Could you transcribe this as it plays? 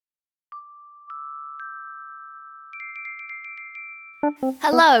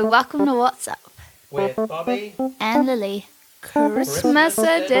Hello, welcome to What's Up With Bobby and Lily. Christmas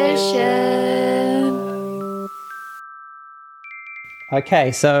edition.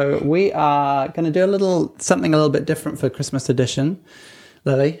 Okay, so we are going to do something a little bit different for Christmas edition.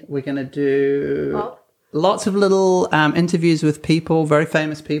 Lily, we're going to do lots of little interviews with people, very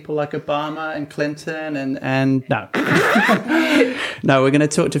famous people like Obama and Clinton and no. No, we're going to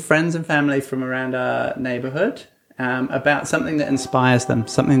talk to friends and family from around our neighbourhood about something that inspires them,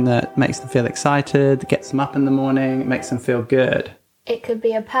 something that makes them feel excited, gets them up in the morning, makes them feel good. It could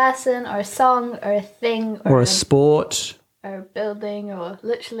be a person or a song or a thing Or a sport. Or a building or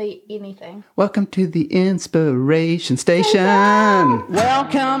literally anything. Welcome to the Inspiration Station.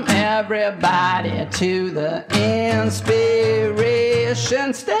 Welcome everybody to the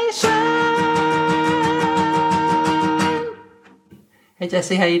Inspiration Station. Hey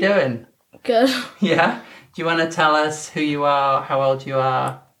Jesse, how you doing? Good. Yeah? Do you want to tell us who you are, how old you are,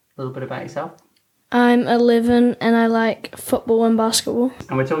 a little bit about yourself? I'm 11 and I like football and basketball.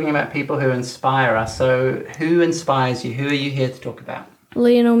 And we're talking about people who inspire us. So who inspires you? Who are you here to talk about?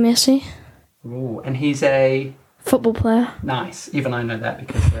 Lionel Messi. Ooh, and he's a... football player. Nice. Even I know that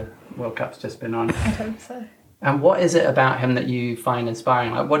because the World Cup's just been on. I hope so. And what is it about him that you find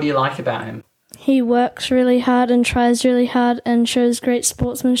inspiring? Like, what do you like about him? He works really hard and tries really hard and shows great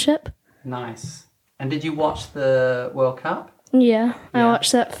sportsmanship. Nice. And did you watch the World Cup? Yeah, I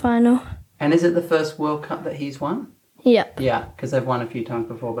watched that final. And is it the first World Cup that he's won? Yep. Yeah, because they've won a few times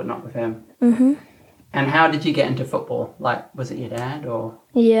before, but not with him. Mm-hmm. And how did you get into football? Like, was it your dad or...?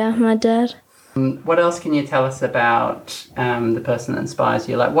 Yeah, my dad. What else can you tell us about the person that inspires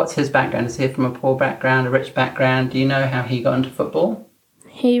you? Like, what's his background? Is he from a poor background, a rich background? Do you know how he got into football?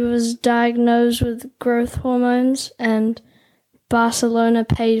 He was diagnosed with growth hormones and Barcelona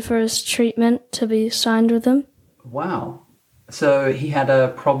paid for his treatment to be signed with them. Wow. So he had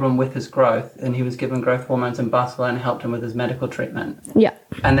a problem with his growth and he was given growth hormones and Barcelona helped him with his medical treatment. Yeah.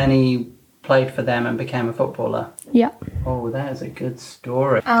 And then he played for them and became a footballer. Yeah. Oh, that is a good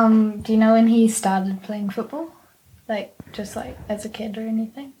story. Do you know when he started playing football? Like, just like as a kid or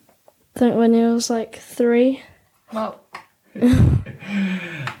anything? I think when he was like 3. Well,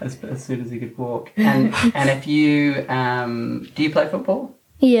 as soon as he could walk. And if you, do you play football?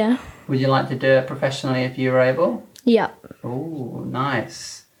 Yeah. Would you like to do it professionally if you were able? Yeah. Oh,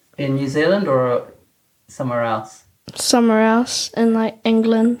 nice. In New Zealand or somewhere else? Somewhere else in like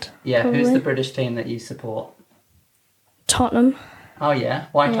England. Yeah, probably. Who's the British team that you support? Tottenham. Oh yeah,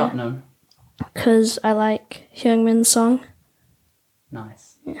 why Tottenham? Because I like Heung-min's song.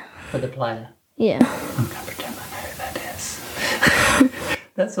 Nice. Yeah. For the player? Yeah. I'm going to pretend I know who that is.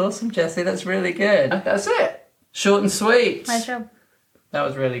 That's awesome, Jesse. That's really good. That's it. Short and sweet. nice job. That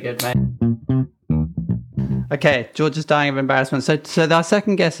was really good, mate. Okay, George is dying of embarrassment. So our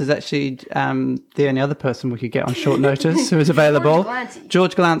second guest is actually the only other person we could get on short notice who is available.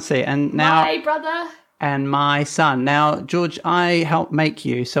 George Glancy. And now... My brother. And my son. Now, George, I helped make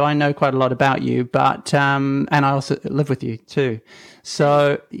you, so I know quite a lot about you, but and I also live with you too.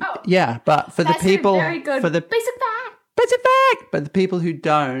 So, yeah, but for the people... Very good. For the Basic fact. Basic fact! But the people who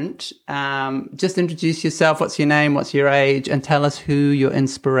don't, just introduce yourself, what's your name, what's your age, and tell us who your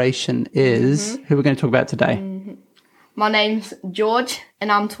inspiration is, who we're going to talk about today. Mm-hmm. My name's George,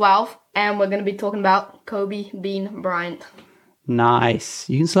 and I'm 12, and we're going to be talking about Kobe Bean Bryant. Nice.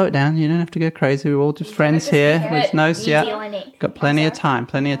 You can slow it down. You don't have to go crazy. We're all just friends here. With no, got plenty of time.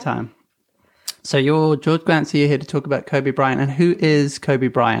 So you're George Glancy. You're here to talk about Kobe Bryant. And who is Kobe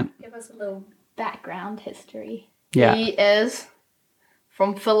Bryant? Give us a little background history. Yeah. He is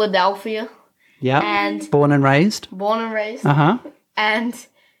from Philadelphia. Yeah. And born and raised. Uh-huh. And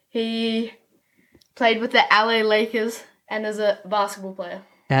he played with the LA Lakers and is a basketball player.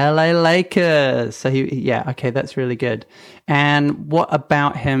 LA Lakers. So okay, that's really good. And what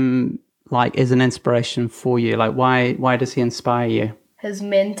about him, like, is an inspiration for you? Like, why does he inspire you? His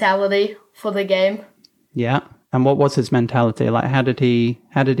mentality for the game. Yeah. And what was his mentality? Like, how did he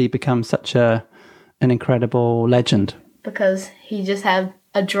become such an incredible legend? Because he just had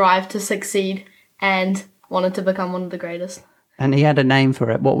a drive to succeed and wanted to become one of the greatest. And he had a name for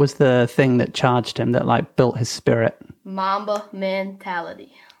it. What was the thing that charged him, that like built his spirit? Mamba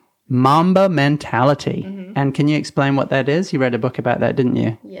mentality. Mamba mentality. Mm-hmm. And can you explain what that is? You read a book about that, didn't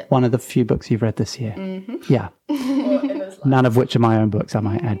you? Yeah. One of the few books you've read this year. Mm-hmm. Yeah. None of which are my own books, I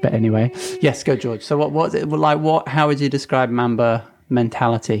might add. But anyway, yes, go George. So what was it like? How would you describe Mamba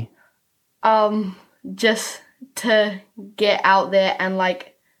mentality? Just to get out there and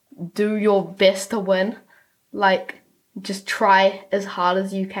like do your best to win. Like, just try as hard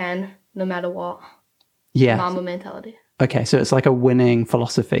as you can, no matter what. Yeah. Mamba mentality. Okay, so it's like a winning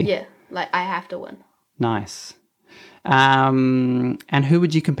philosophy. Yeah, like I have to win. Nice. And who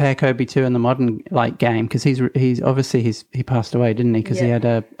would you compare Kobe to in the modern game? Because he's obviously he passed away, didn't he? Because he had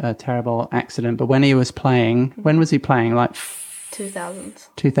a terrible accident. But when he was playing, when was he playing? Like 2000s.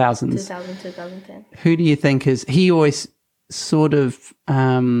 2010. Who do you think is? He always sort of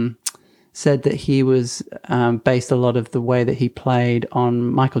said that he was based a lot of the way that he played on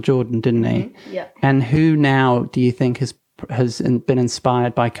Michael Jordan, didn't he? Mm-hmm. Yeah. And who now do you think has been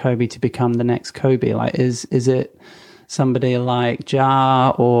inspired by Kobe to become the next Kobe? Like, is it somebody like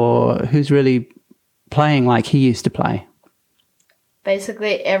Ja, or who's really playing like he used to play?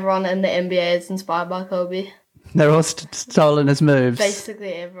 Basically, everyone in the NBA is inspired by Kobe. They're all stolen his moves.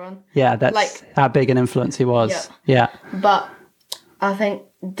 Basically, everyone. Yeah, that's how big an influence he was. Yeah. But I think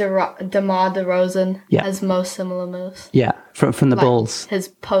DeMar DeRozan has most similar moves. Yeah, from the Bulls. His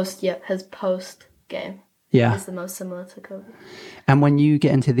post game. Yeah. Is the most similar to Kobe. And when you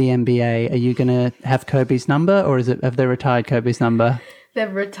get into the NBA, are you going to have Kobe's number, or have they retired Kobe's number?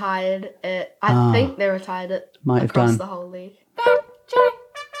 They've retired it. I think they retired it across the whole league.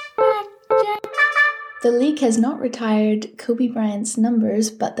 The league has not retired Kobe Bryant's numbers,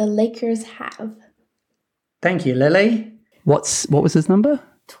 but the Lakers have. Thank you, Lily. What was his number?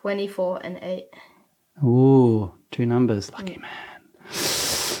 24 and 8. Ooh, 2 numbers. Lucky man.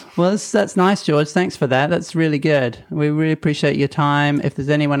 Well, that's nice, George. Thanks for that. That's really good. We really appreciate your time. If there's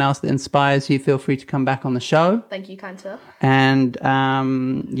anyone else that inspires you, feel free to come back on the show. Thank you, kind sir. And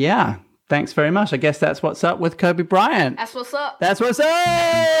thanks very much. I guess that's what's up with Kobe Bryant. That's what's up. That's what's up.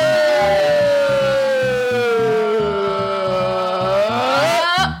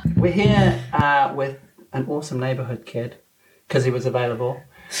 We're here with an awesome neighbourhood kid because he was available.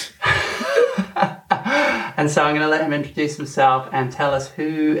 And so I'm going to let him introduce himself and tell us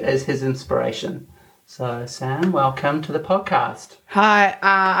who is his inspiration. So, Sam, welcome to the podcast. Hi,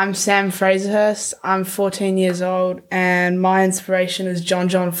 I'm Sam Frazerhurst. I'm 14 years old, and my inspiration is John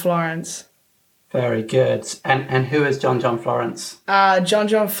Florence. Very good. And who is John Florence?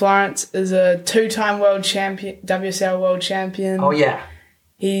 John Florence is a 2-time world champion, WSL world champion. Oh, yeah.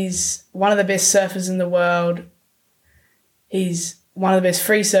 He's one of the best surfers in the world. He's one of the best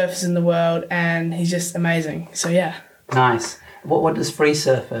free surfers in the world, and he's just amazing. So, yeah. Nice. What does free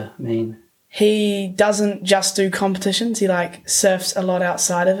surfer mean? He doesn't just do competitions. He surfs a lot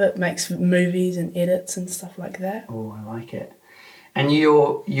outside of it, makes movies and edits and stuff like that. Oh, I like it. And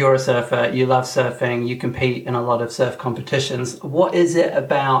you're a surfer. You love surfing. You compete in a lot of surf competitions. What is it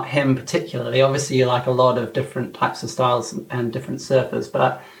about him particularly? Obviously, you like a lot of different types of styles and different surfers,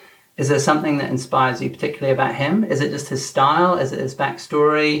 but is there something that inspires you particularly about him? Is it just his style? Is it his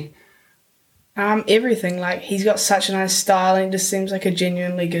backstory? Everything. He's got such a nice style, and he just seems like a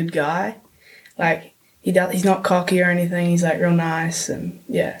genuinely good guy. He's not cocky or anything. He's real nice, and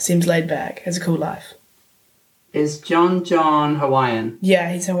seems laid back. Has a cool life. Is John Hawaiian?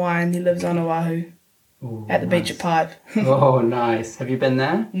 Yeah, he's Hawaiian. He lives on Oahu. Ooh, at the beach at Pipe. Oh, nice. Have you been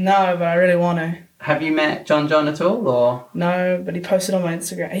there? No, but I really want to. Have you met John at all, or? No, but he posted on my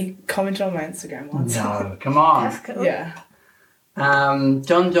Instagram. He commented on my Instagram once. No, come on. That's cool. Yeah.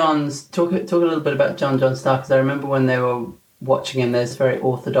 John's talk a little bit about John's stuff, because I remember when they were watching him, there's very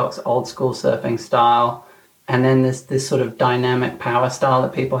orthodox old school surfing style, and then there's this sort of dynamic power style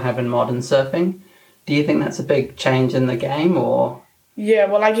that people have in modern surfing. Do you think that's a big change in the game, or? Yeah,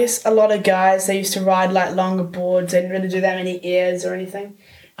 well, I guess a lot of guys, they used to ride longer boards. They didn't really do that many airs or anything.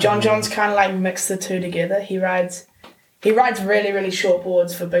 John's kind of mixed the two together. He rides really, really short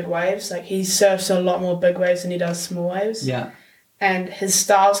boards for big waves. He surfs a lot more big waves than he does small waves. Yeah. And his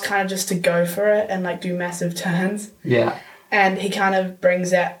style's kind of just to go for it and do massive turns. Yeah. And he kind of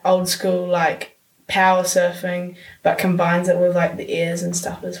brings that old school power surfing, but combines it with the airs and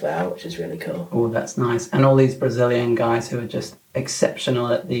stuff as well, which is really cool. Oh, that's nice. And all these Brazilian guys who are just exceptional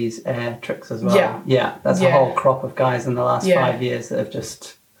at these air tricks as well. Yeah, that's a whole crop of guys in the last 5 years that have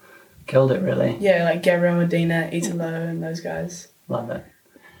just killed it, really. Yeah, Gabriel Medina, Italo, and those guys. Love it.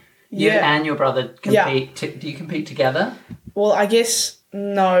 You and your brother compete. Do you compete together? Well, I guess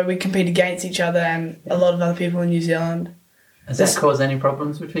no, we compete against each other and a lot of other people in New Zealand. Has that caused any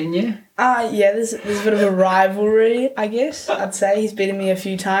problems between you? There's a bit of a rivalry, I guess. I'd say he's beaten me a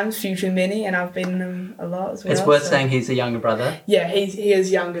few times, few too many, and I've beaten him a lot as well. It's worth saying he's a younger brother. Yeah, he is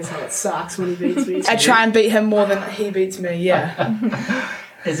younger, so it sucks when he beats me. I try and beat him more than he beats me, yeah.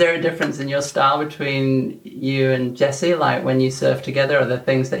 Is there a difference in your style between you and Jesse? When you surf together, are there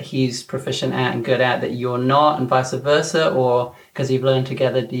things that he's proficient at and good at that you're not, and vice versa? Or because you've learned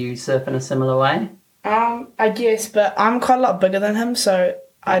together, do you surf in a similar way? I guess, but I'm quite a lot bigger than him, so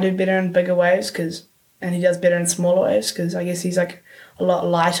I do better in bigger waves because and he does better in smaller waves because I guess he's like a lot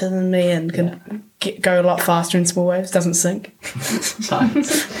lighter than me and can go a lot faster in small waves, doesn't sink.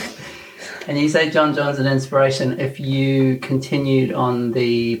 Nice. And you say John John's an inspiration. If you continued on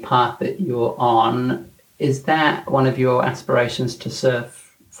the path that you're on, is that one of your aspirations to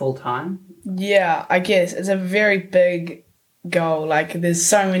surf full time? Yeah, I guess. It's a very big goal. Like, there's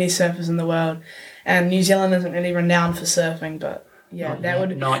so many surfers in the world, and New Zealand isn't really renowned for surfing, but yeah,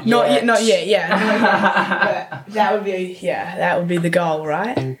 not yet, yeah. But that would be the goal,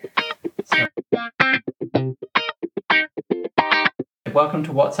 right? Welcome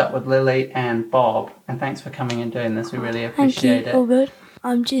to What's Up with Lily and Bob, and thanks for coming and doing this. We really appreciate it. All good.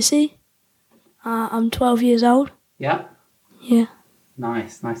 I'm Jesse. I'm 12 years old. Yeah? Yeah.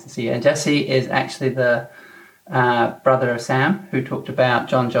 Nice to see you. And Jesse is actually the brother of Sam, who talked about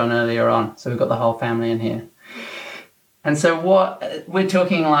John earlier on. So we've got the whole family in here. And so what we're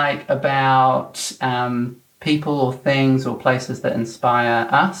talking like about people or things or places that inspire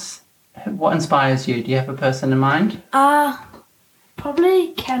us. What inspires you? Do you have a person in mind?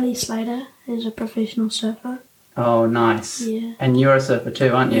 Probably Kelly Slater, who's a professional surfer. Oh, nice. Yeah. And you're a surfer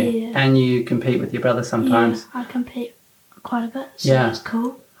too, aren't you? Yeah. And you compete with your brother sometimes. Yeah, I compete quite a bit, so Yeah. that's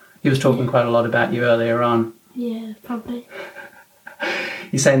cool. He was talking quite a lot about you earlier on. Yeah, probably.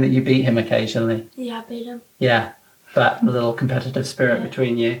 You're saying that you beat him occasionally. Yeah, I beat him. Yeah, but a little competitive spirit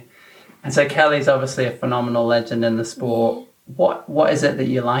between you. And so Kelly's obviously a phenomenal legend in the sport. Yeah. What is it that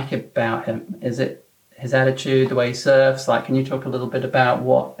you like about him? Is it his attitude, the way he surfs? Like, can you talk a little bit about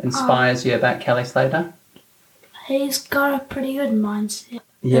what inspires you about Kelly Slater? He's got a pretty good mindset.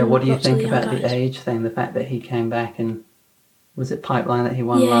 Yeah, what do you think about guys. the age thing? The fact that he came back and, was it Pipeline that he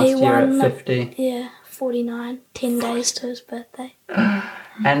won Yeah, last he year won at 50? Yeah, 49, 10 days to his birthday.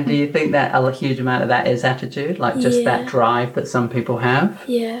 And do you think that a huge amount of that is attitude? Like just that drive that some people have?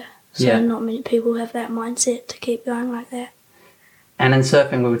 Yeah, so not many people have that mindset to keep going like that. And in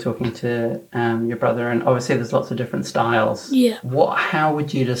surfing, we were talking to your brother, and obviously there's lots of different styles. Yeah. How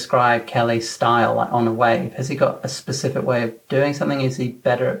would you describe Kelly's style, like on a wave? Has he got a specific way of doing something? Is he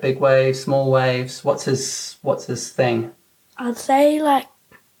better at big waves, small waves? What's his thing? I'd say like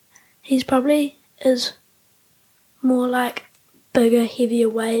he's probably is more like bigger, heavier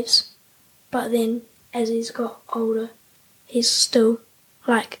waves, but then as he's got older, he's still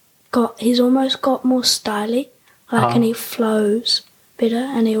like he's almost got more styly, and he flows better,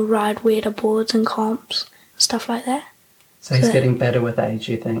 and he'll ride weirder boards and comps, stuff like that. So he's getting better with age,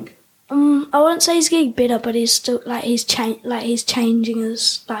 you think? I wouldn't say he's getting better, but he's still he's changing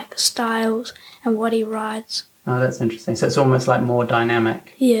his styles and what he rides. Oh, that's interesting. So it's almost like more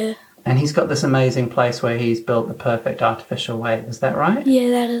dynamic. Yeah. And he's got this amazing place where he's built the perfect artificial wave. Is that right? Yeah,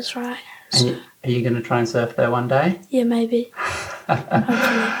 that is right. And are you going to try and surf there one day? Yeah, maybe. Hopefully,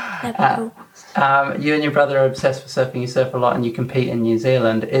 that'd be cool. You and your brother are obsessed with surfing. You surf a lot and you compete in New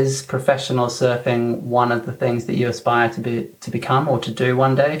Zealand. Is professional surfing one of the things that you aspire to become or to do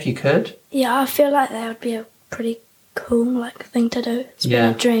one day if you could? Yeah, I feel like that would be a pretty cool thing to do. It's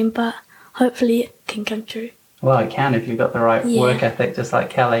been a dream, but hopefully it can come true. Well, it can if you've got the right work ethic, just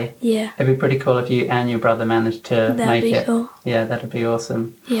like Kelly. Yeah. It'd be pretty cool if you and your brother managed to make it. That'd be cool. Yeah, that'd be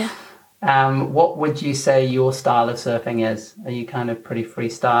awesome. Yeah. What would you say your style of surfing is? Are you kind of pretty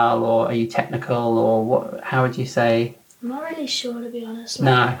freestyle, or are you technical, or what? How would you say? I'm not really sure, to be honest.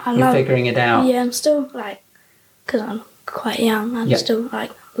 You're figuring it out. Yeah, I'm still because I'm quite young. I'm still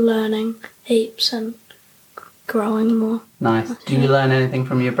learning heaps and growing more. Nice. Do you learn anything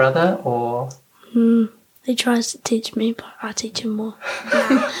from your brother, or? He tries to teach me, but I teach him more.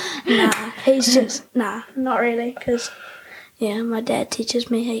 He's just not really, because. Yeah, my dad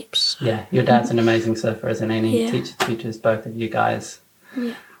teaches me heaps. Yeah, your dad's an amazing surfer, isn't he? He teaches both of you guys.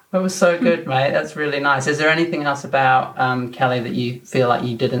 Yeah. It was so good, mate. That's really nice. Is there anything else about Kelly that you feel like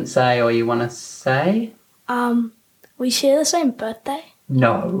you didn't say or you want to say? We share the same birthday.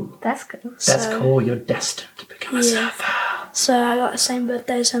 No. That's good. That's cool. You're destined to become a surfer. So I got the same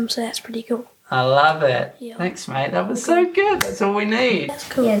birthday as him, so that's pretty cool. I love it. Yeah. Thanks, mate. That was so good. That's all we need. That's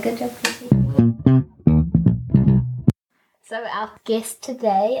cool. Yeah, good job, Casey. So our guest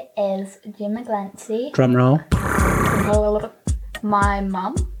today is Jemma Glancy. Drum roll. My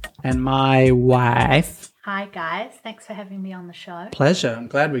mum. And my wife. Hi guys, thanks for having me on the show. Pleasure. I'm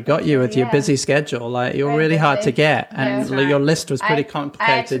glad we got you with your busy schedule. You're really hard to get, and your list was pretty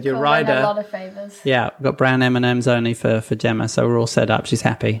complicated. Your rider. A lot of favours. Yeah, we've got brown M&Ms only for Jemma, so we're all set up. She's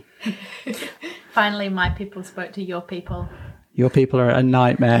happy. Finally, my people spoke to your people. Your people are a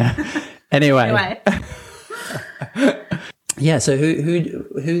nightmare. Anyway. Yeah, so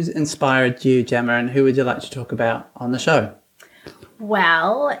who's inspired you, Jemma, and who would you like to talk about on the show?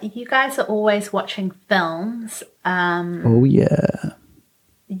 Well, you guys are always watching films, Oh, yeah.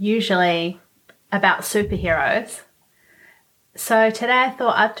 usually about superheroes. So today I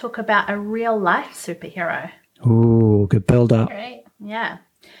thought I'd talk about a real-life superhero. Ooh, good build-up. Great. Yeah.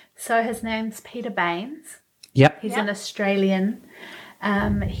 So his name's Peter Baines. Yep. He's an Australian.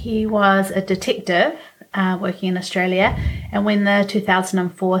 He was a detective working in Australia. And when the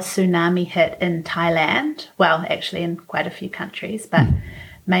 2004 tsunami hit in Thailand, well, actually in quite a few countries, but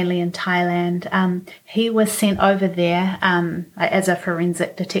mainly in Thailand, he was sent over there as a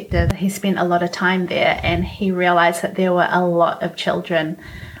forensic detective. He spent a lot of time there, and he realized that there were a lot of children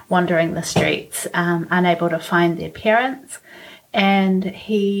wandering the streets, unable to find their parents. And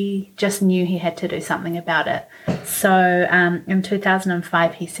he just knew he had to do something about it. So in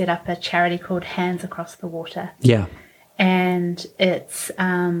 2005, he set up a charity called Hands Across the Water. Yeah. And it's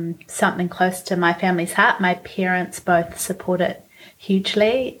something close to my family's heart. My parents both support it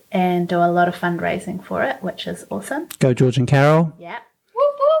hugely and do a lot of fundraising for it, which is awesome. Go George and Carol. Yeah.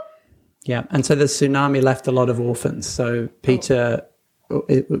 Whoop, whoop. Yeah. And so the tsunami left a lot of orphans. So Peter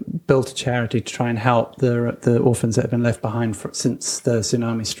built a charity to try and help the orphans that have been left behind since the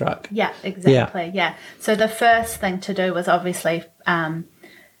tsunami struck. Yeah, exactly. Yeah. So the first thing to do was obviously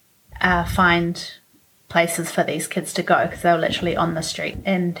find places for these kids to go, because they were literally on the street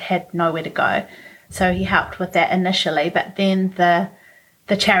and had nowhere to go. So he helped with that initially, but then the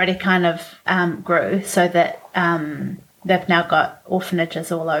charity kind of grew, so that they've now got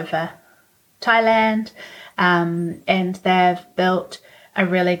orphanages all over Thailand, and they've built a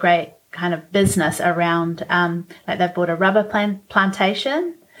really great kind of business around, like they've bought a rubber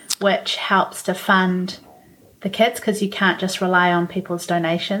plantation, which helps to fund the kids, because you can't just rely on people's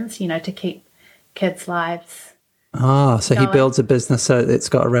donations, to keep kids' lives. So he builds a business so it's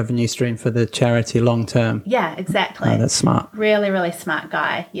got a revenue stream for the charity long term. Yeah, exactly. Oh, that's smart. Really, really smart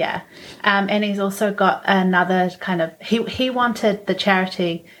guy, yeah. And he's also got another kind of, he wanted the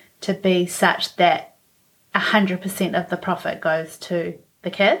charity to be such that 100% of the profit goes to the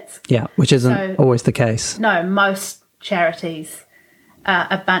kids. Yeah, which isn't always the case. No, most charities,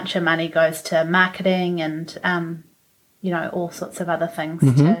 a bunch of money goes to marketing and, all sorts of other things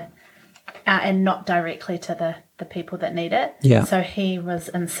and not directly to the people that need it. Yeah. So he was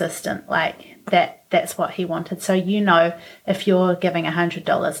insistent, like, that's what he wanted. So, if you're giving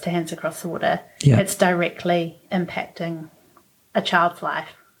 $100 to Hands Across the Water, it's directly impacting a child's life.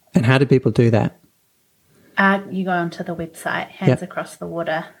 And how do people do that? You go onto the website,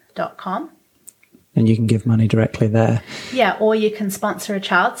 handsacrossthewater.com. And you can give money directly there. Yeah, or you can sponsor a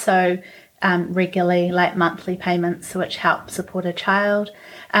child. So regularly, like monthly payments, which help support a child.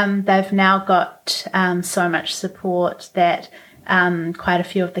 They've now got so much support that quite a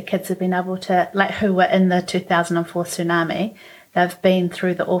few of the kids have been able to, like who were in the 2004 tsunami, they've been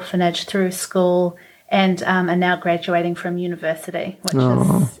through the orphanage, through school, and are now graduating from university, which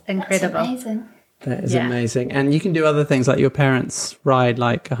is incredible. That's amazing. That is amazing. And you can do other things, like your parents ride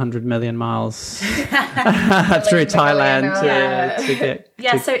like 100 million miles through Thailand to get...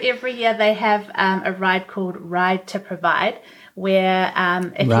 Yeah, so every year they have a ride called Ride to Provide, where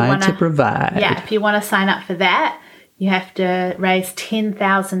if you want to provide. Yeah, if you want to sign up for that, you have to raise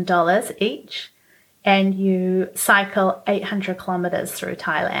 $10,000 each, and you cycle 800 kilometres through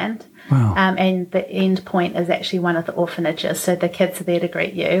Thailand. Wow. And the end point is actually one of the orphanages, so the kids are there to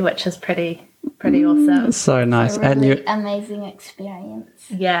greet you, which is pretty awesome. So nice. A really amazing experience.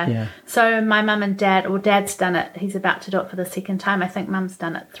 Yeah. So my mum and dad, or dad's done it, he's about to do it for the second time. I think mum's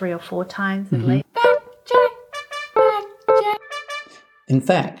done it 3 or 4 times at least. In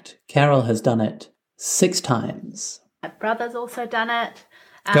fact, Carol has done it 6 times. My brother's also done it.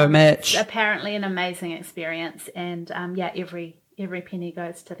 Go Mitch. It's apparently an amazing experience, and every penny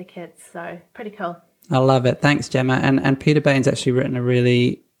goes to the kids, so pretty cool. I love it. Thanks, Jemma. And Peter Baines actually written a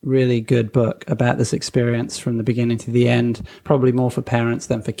really, really good book about this experience from the beginning to the end, probably more for parents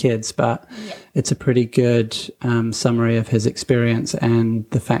than for kids, but it's a pretty good summary of his experience and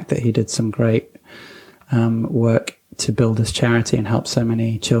the fact that he did some great work to build this charity and help so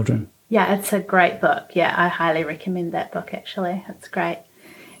many children. Yeah, it's a great book. Yeah, I highly recommend that book, actually. It's great.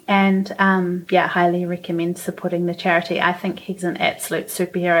 And, highly recommend supporting the charity. I think he's an absolute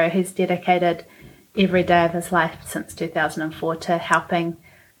superhero. He's dedicated every day of his life since 2004 to helping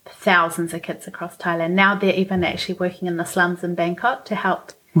thousands of kids across Thailand. Now they're even actually working in the slums in Bangkok to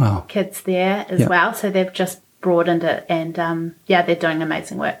help kids there as well. So they've just broadened it, and, they're doing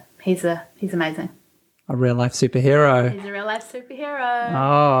amazing work. He's amazing. A real-life superhero. He's a real-life superhero.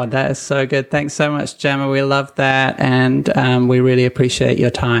 Oh, that is so good. Thanks so much, Jemma. We love that, and we really appreciate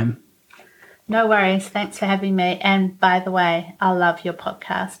your time. No worries. Thanks for having me. And by the way, I love your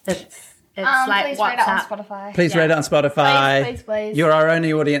podcast. It's like please what's rate it on up. Spotify. Please rate it on Spotify. Please. You're our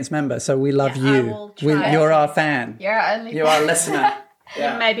only audience member, so we love Yeah, I you. will try. You're our fan. You're our only. You're our listener. You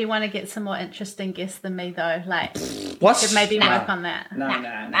maybe want to get some more interesting guests than me, though. Like, What? should maybe work on that. No. I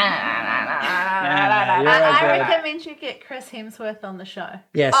recommend you get Chris Hemsworth on the show.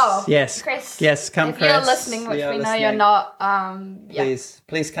 Yes. Oh, yes. Chris. Yes, come if Chris. you're listening, which we know you're not, yeah.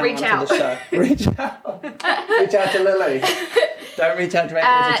 Please come Reach onto out. the show. Reach out. Reach out to Lily. Don't reach out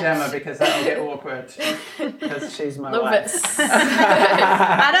directly to Jemma because that'll get awkward. Because she's my wife.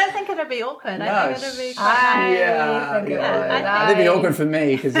 I don't think it'll be awkward. I think it'll be quite Yeah. think it would. I think it'd be awkward for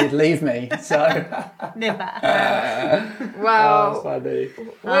me because he'd leave me. So. never. Well, funny.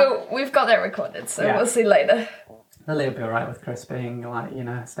 we've got that recorded, so Yeah. we'll see later. Lily will be alright with Chris being like,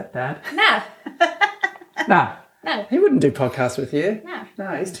 stepdad. Nah. No. No. He wouldn't do podcasts with you. No.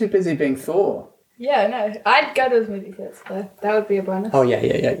 No, he's too busy being Thor. Yeah, no. I'd go to his movie sets, though. That would be a bonus. Oh, yeah.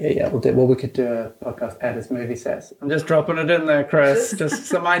 We could do a podcast at his movie sets. I'm just dropping it in there, Chris. Just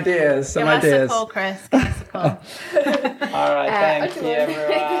some ideas. Give us a call, Chris. Give us a call. All right, thank you,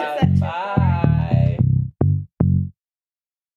 everyone.